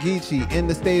 I'm Gullah Geechee in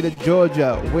the state of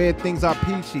Georgia where things are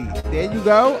peachy. There you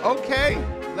go. Okay.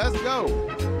 Let's go.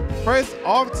 First,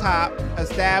 off top,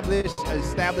 establish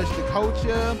the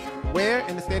culture. Where?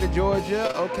 In the state of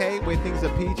Georgia, okay, where things are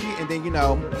peachy. And then, you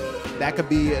know, that could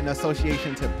be an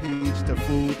association to peach, to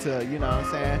food, to, you know what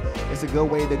I'm saying? It's a good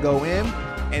way to go in.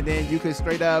 And then you could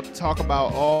straight up talk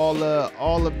about all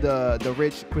of the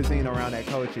rich cuisine around that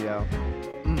culture, yo.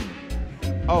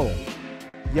 Oh,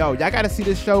 yo, y'all got to see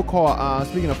this show called,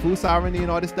 speaking of food sovereignty and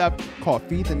all this stuff, called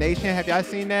Feed the Nation. Have y'all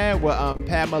seen that? With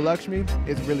Padma Lakshmi?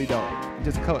 It's really dope.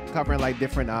 Just covering like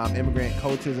different immigrant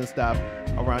cultures and stuff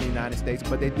around the United States.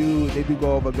 But they do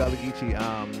go over Gullah Geechee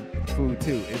food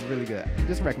too. It's really good.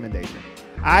 Just a recommendation.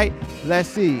 All right, let's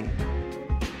see.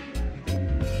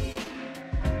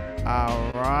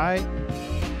 All right.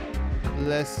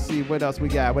 Let's see what else we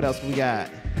got. All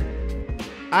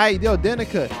right, yo,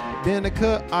 Denica,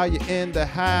 are you in the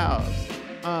house?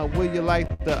 Would you like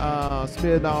to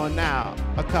spit on now?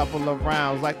 A couple of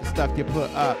rounds, like the stuff you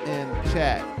put up in the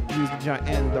chat. Use the joint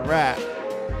in the rap. Yeah.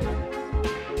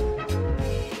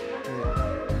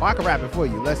 Oh, I can rap it for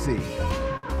you. Let's see.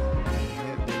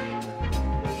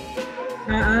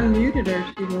 I unmuted her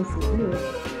if she wants to do it.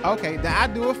 Okay, then I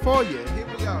do it for you.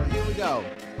 Here we go.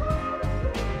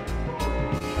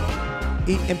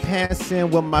 Eating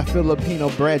passing with my Filipino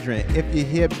brethren. If you're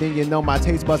hip, then you know my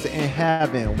taste buds are in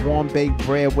heaven. Warm baked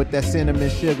bread with that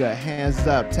cinnamon sugar. Hands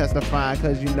up, testifying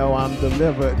because you know I'm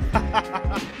delivered.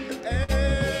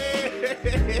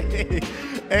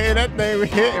 Hey, that thing was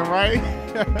hitting, right?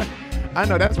 I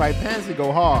know that's right. Pansy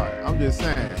go hard. I'm just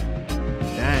saying.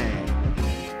 Dang.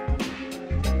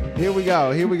 Here we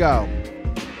go.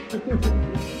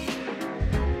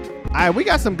 All right, we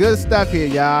got some good stuff here,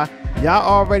 y'all. Y'all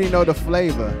already know the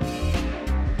flavor.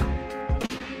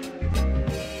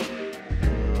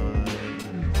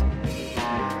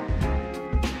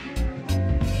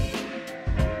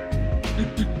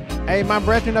 Hey, my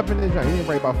brethren up in this joint. He didn't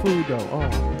worry about food though. Oh.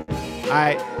 All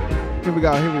right, here we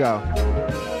go.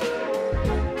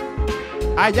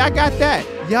 All right, y'all got that?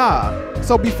 Yeah.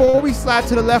 So before we slide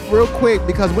to the left real quick,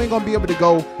 because we ain't gonna be able to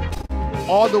go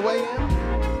all the way in,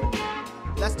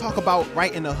 let's talk about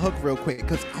writing a hook real quick,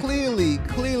 because clearly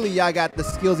y'all got the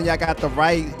skills and y'all got the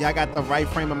right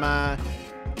frame of mind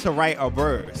to write a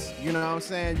verse. You know what I'm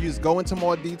saying? You just go into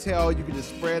more detail, you can just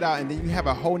spread out, and then you have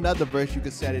a whole nother verse you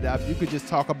could set it up. You could just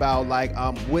talk about like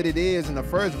what it is in the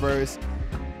first verse,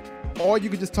 or you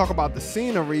could just talk about the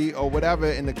scenery or whatever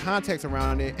in the context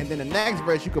around it, and then the next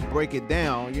verse you could break it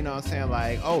down. You know what I'm saying?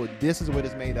 Like, oh, this is what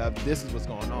it's made of, this is what's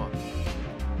going on.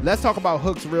 Let's talk about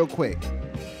hooks real quick.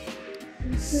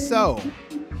 So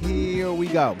here we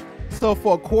go. So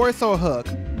for a chorus or hook,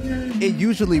 it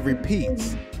usually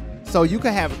repeats. So you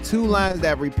could have two lines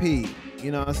that repeat,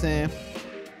 you know what I'm saying?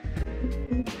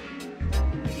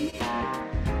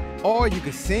 Or you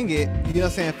could sing it, you know what I'm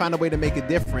saying, find a way to make it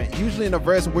different. Usually in a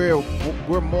verse we're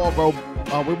more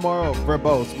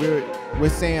verbose. We're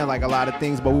saying like a lot of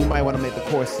things, but we might want to make the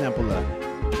chorus simpler.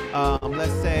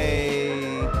 Let's say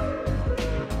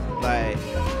like,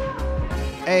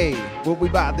 hey, what we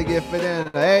about to get for dinner?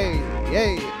 Hey,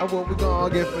 what we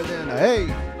gonna get for dinner? Hey,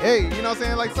 you know what I'm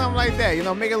saying? Like something like that, you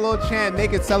know, make it a little chant,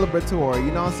 make it celebratory,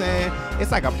 you know what I'm saying?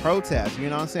 It's like a protest, you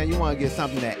know what I'm saying? You want to get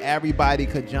something that everybody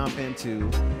could jump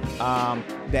into,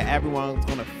 that everyone's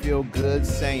gonna feel good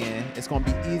saying. It's gonna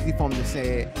be easy for them to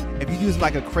say it. If you use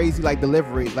like a crazy like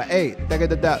delivery, like hey,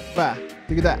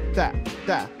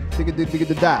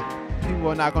 people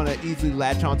are not going to easily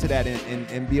latch onto that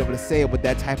and be able to say it with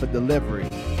that type of delivery,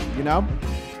 you know?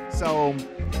 So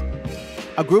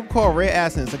a group called Red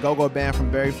Essence, a go-go band from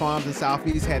Berry Farms in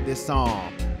Southeast, had this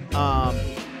song.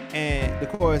 And the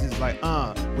chorus is like,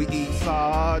 we eat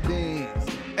sardines,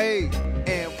 hey,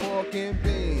 and pork and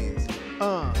beans,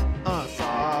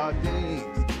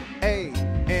 sardines, hey,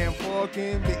 and pork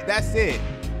and beans. That's it.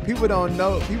 People don't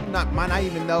know, might not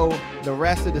even know the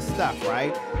rest of the stuff,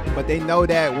 right? But they know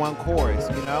that one chorus,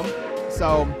 you know?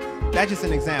 So that's just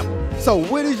an example. So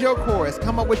what is your chorus?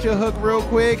 Come up with your hook real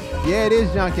quick. Yeah, it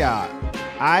is Junkyard.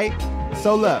 All right?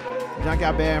 So look,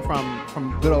 Junkyard band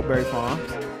from good old Berry Farms.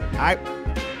 All right?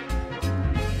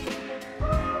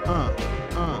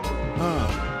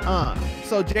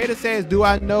 So Jada says, do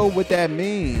I know what that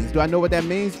means? Do I know what that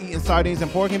means, eating sardines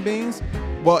and pork and beans?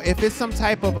 Well, if it's some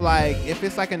type of like, if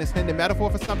it's like an extended metaphor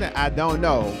for something, I don't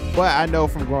know. But I know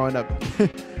from growing up,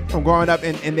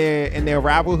 in their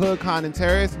rival hood, Condon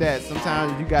Terrace, that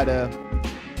sometimes you gotta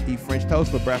eat French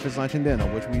toast for breakfast, lunch, and dinner,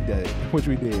 which we did.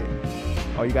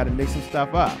 Or you gotta mix some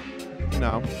stuff up. You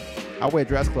know, I wear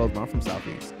dress clothes, but I'm from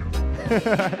Southeast.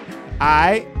 All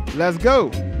right, let's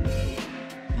go.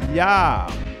 Yeah.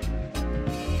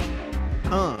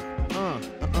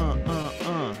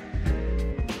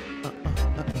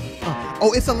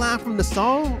 Oh, it's a line from a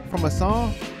song.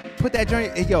 Put that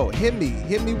joint. Hey, yo, hit me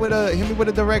with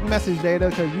a direct message, Jada,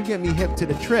 because you get me hip to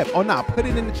the trip. Oh, nah, put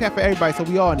it in the chat for everybody so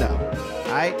we all know.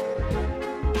 All right.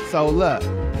 So look,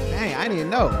 dang, I didn't even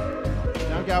know.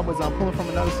 Young guy was pulling from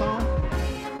another song.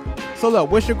 So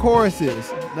look, what's your chorus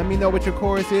is? Let me know what your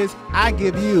chorus is. I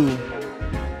give you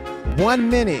 1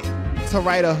 minute to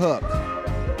write a hook.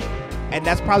 And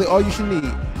that's probably all you should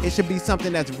need. It should be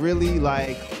something that's really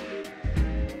like,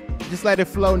 just let it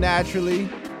flow naturally.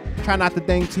 Try not to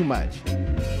think too much.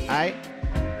 All right?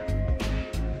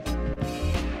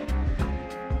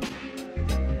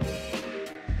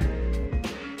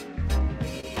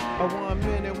 A 1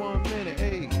 minute,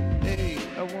 hey, hey,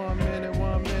 a 1 minute,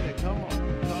 come on,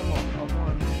 a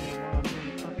 1 minute,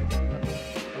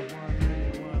 a 1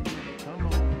 minute, come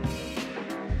on.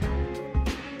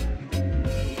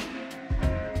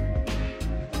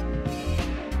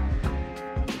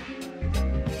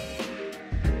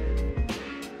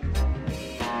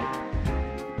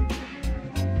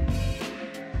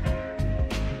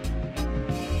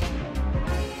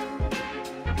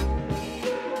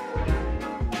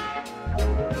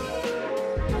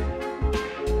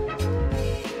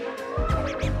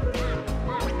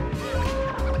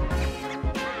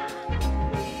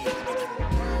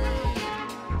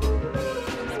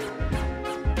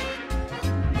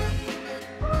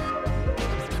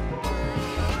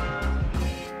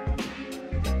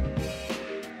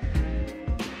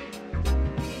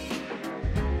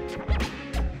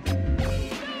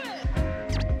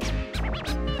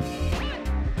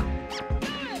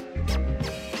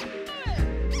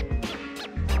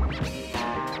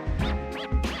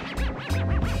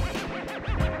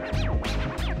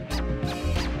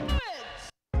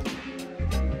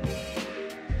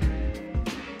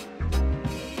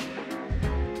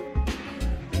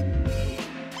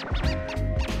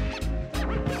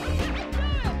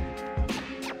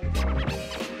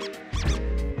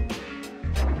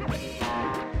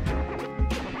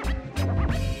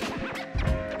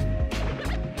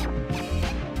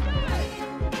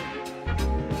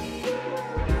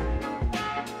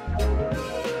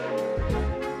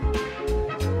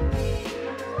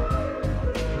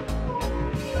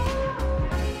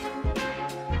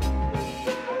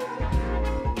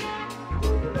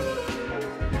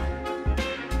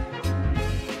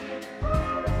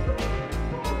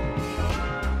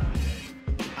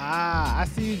 I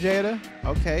see you, Jada.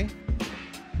 Okay.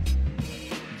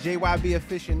 JYB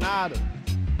aficionado.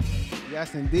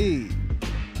 Yes, indeed.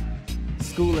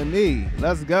 Schooling me.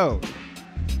 Let's go.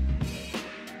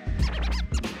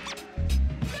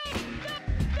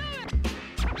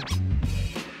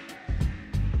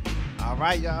 All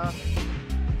right, y'all.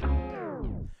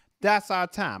 That's our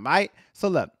time, right? So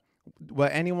look,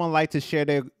 would anyone like to share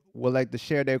their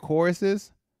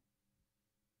choruses?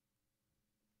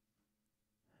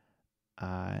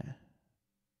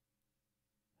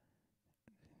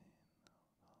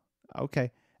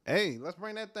 Okay. Hey, let's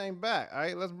bring that thing back. All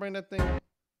right, let's bring that thing.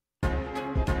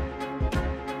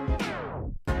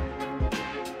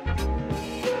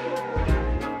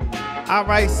 All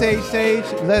right, Sage,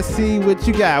 let's see what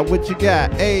you got.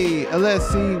 Hey, let's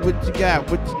see what you got.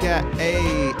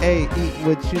 Hey, eat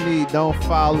what you need, don't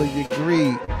follow your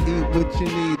greed. Eat what you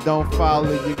need, don't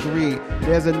follow your greed.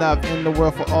 There's enough in the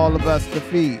world for all of us to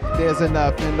feed. There's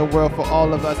enough in the world for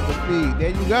all of us to feed. There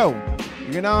you go.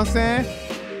 You know what I'm saying?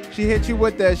 She hit you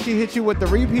with the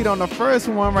repeat on the first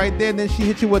one right there, and then she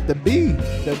hit you with the B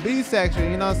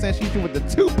section, you know what I'm saying? She hit you with the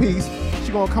 2-piece.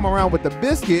 She gonna come around with the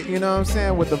biscuit, you know what I'm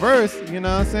saying, with the verse, you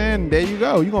know what I'm saying? There you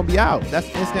go. You're gonna be out. That's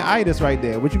instant itis right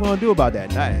there. What you gonna do about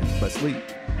that? Nothing but sleep.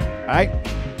 Alright?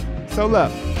 So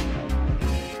look.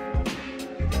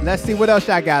 Let's see what else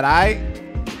I got, alright?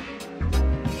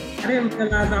 I didn't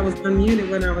realize I was unmuted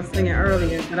when I was singing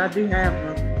earlier, but I do have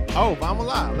one. Oh, vamos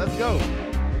lá. Let's go.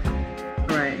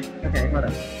 All right. Okay, hold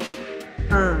up.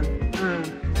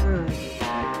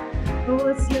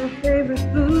 What's your favorite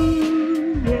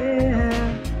food?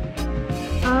 Yeah.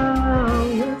 Oh,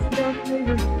 what's your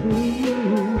favorite food?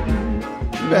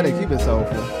 You better keep it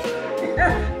soulful.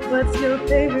 What's your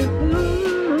favorite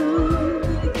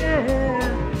food? Yeah.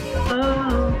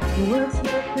 Oh, what's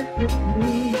your favorite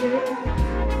food?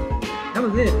 Yeah. That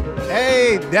was it.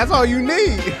 Hey, that's all you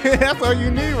need. That's all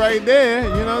you need right there. You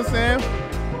know what I'm saying?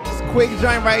 It's a quick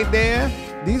joint right there.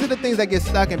 These are the things that get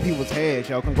stuck in people's heads,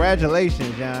 yo.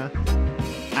 Congratulations, y'all.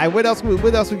 All right, what else we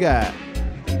got?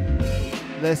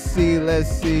 Let's see.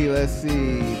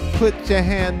 Put your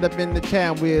hand up in the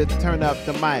chat. We'll turn up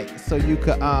the mic so you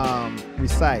could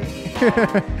recite.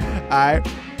 All right.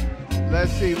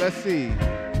 Let's see.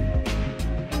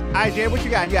 All right, Jay, what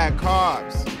you got? You got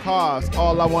carbs.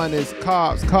 All I want is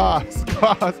carbs.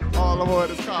 All I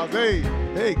want is carbs.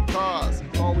 Hey, carbs.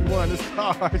 All we want is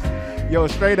carbs. Yo,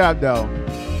 straight up though.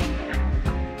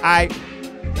 All right.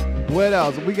 What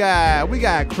else? We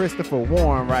got Christopher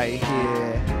Warren right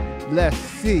here. Let's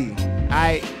see.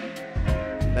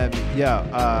 Let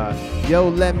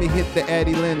me hit the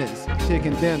Eddie Lennox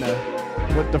chicken dinner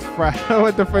with the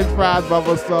with the French fries,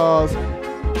 bubble sauce.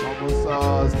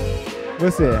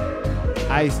 What's it?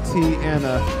 Iced tea and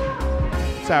a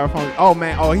styrofoam. Oh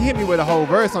man, he hit me with a whole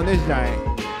verse on this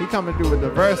giant. He coming through with the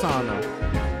verse on him.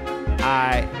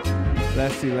 Alright,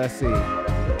 let's see.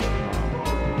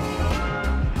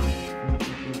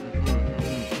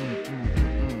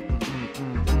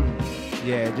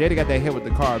 Yeah, Jada got that hit with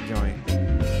the carb joint.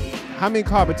 How many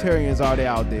carbitarians are there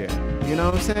out there? You know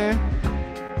what I'm saying?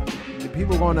 The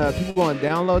people gonna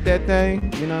download that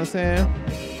thing. You know what I'm saying?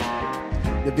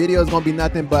 The video is gonna be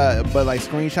nothing but like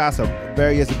screenshots of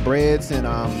various breads and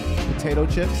potato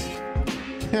chips.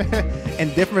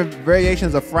 And different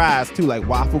variations of fries too, like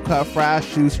waffle cut fries,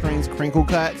 shoestrings, crinkle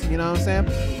cuts, you know what I'm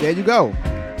saying? There you go.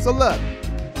 So look,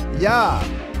 y'all,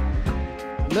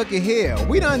 look at here.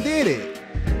 We done did it.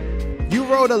 You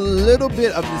wrote a little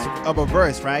bit of a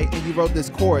verse, right? And you wrote this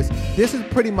chorus. This is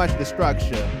pretty much the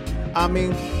structure. I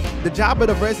mean, the job of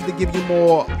the verse is to give you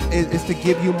more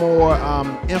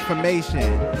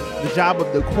information. The job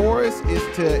of the chorus is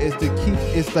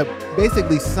to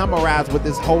basically summarize what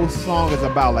this whole song is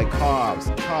about, like carbs.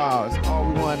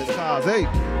 All we want is carbs. Hey,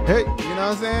 you know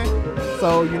what I'm saying?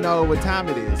 So you know what time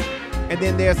it is. And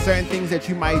then there are certain things that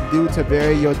you might do to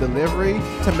vary your delivery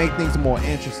to make things more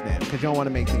interesting, because you don't want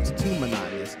to make things too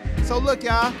monotonous. So look,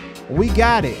 y'all, we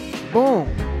got it. Boom.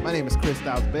 My name is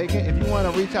Christylez Bacon. If you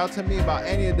want to reach out to me about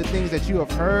any of the things that you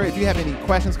have heard, if you have any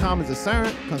questions, comments, or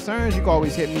concerns, you can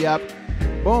always hit me up.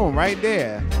 Boom, right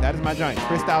there. That is my joint,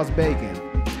 Christylez Bacon.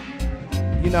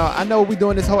 You know, I know we're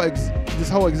doing this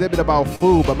whole exhibit about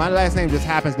food, but my last name just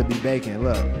happens to be Bacon.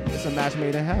 Look, it's a match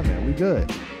made in heaven. We good.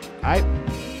 All right.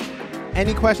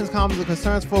 Any questions, comments, or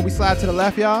concerns before we slide to the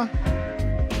left, y'all?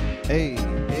 Hey.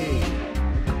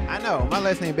 I know, my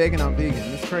last name Bacon, I'm vegan.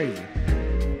 It's crazy.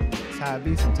 That's how it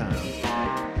be sometimes.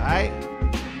 Alright?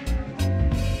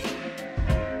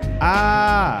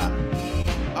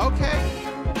 Okay.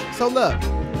 So look.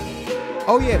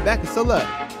 Oh yeah, Becca, so look.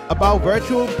 About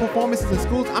virtual performances in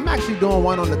schools, I'm actually doing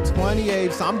one on the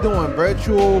 28th. So I'm doing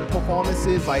virtual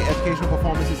performances, like educational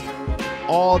performances,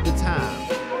 all the time.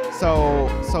 So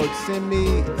send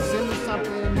me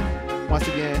something once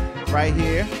again right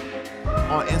here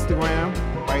on Instagram,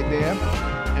 right there,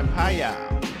 and payal.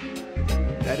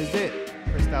 That is it.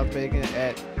 Christylez Bacon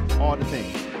at all the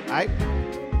things. All right.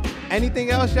 Anything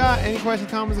else, y'all? Any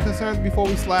questions, comments, or concerns before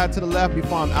we slide to the left?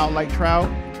 Before I'm out like trout.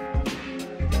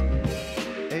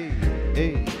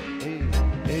 Hey.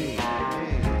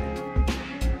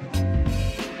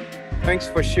 Thanks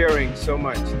for sharing so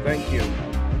much. Thank you.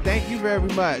 Thank you very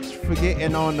much for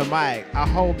getting on the mic. I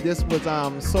hope this was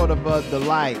sort of a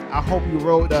delight. I hope you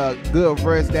wrote a good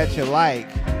verse that you like.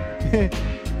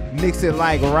 Mix it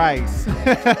like rice.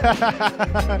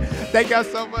 Thank y'all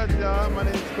so much, y'all. My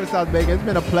name is Christylez Bacon. It's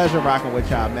been a pleasure rocking with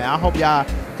y'all, man. I hope y'all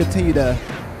continue to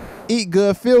eat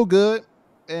good, feel good,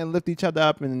 and lift each other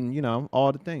up, and you know,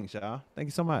 all the things, y'all. Thank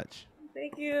you so much.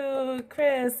 Thank you,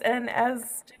 Chris. And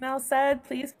as Janelle said,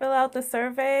 please fill out the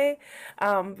survey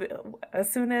as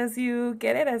soon as you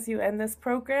get it, as you end this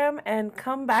program, and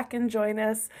come back and join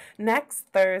us next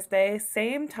Thursday,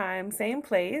 same time, same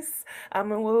place.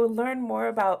 And we'll learn more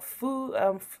about food,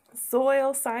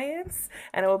 soil science,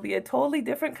 and it will be a totally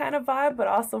different kind of vibe, but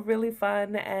also really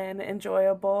fun and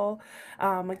enjoyable.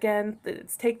 Again,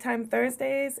 it's Take Time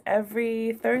Thursdays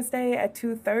every Thursday at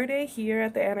 2:30 here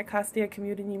at the Anacostia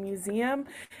Community Museum.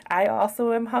 I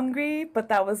also am hungry, but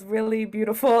that was really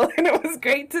beautiful and it was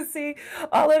great to see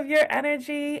all of your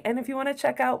energy. And if you want to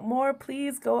check out more,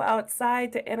 please go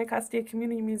outside to Anacostia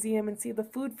Community Museum and see the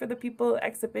Food for the People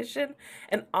exhibition.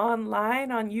 And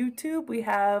online on YouTube, we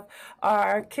have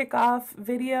our kickoff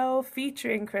video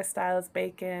featuring Christylez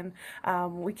Bacon.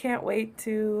 We can't wait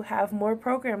to have more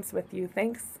programs with you.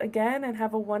 Thanks again and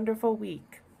have a wonderful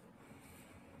week.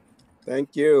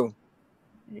 Thank you.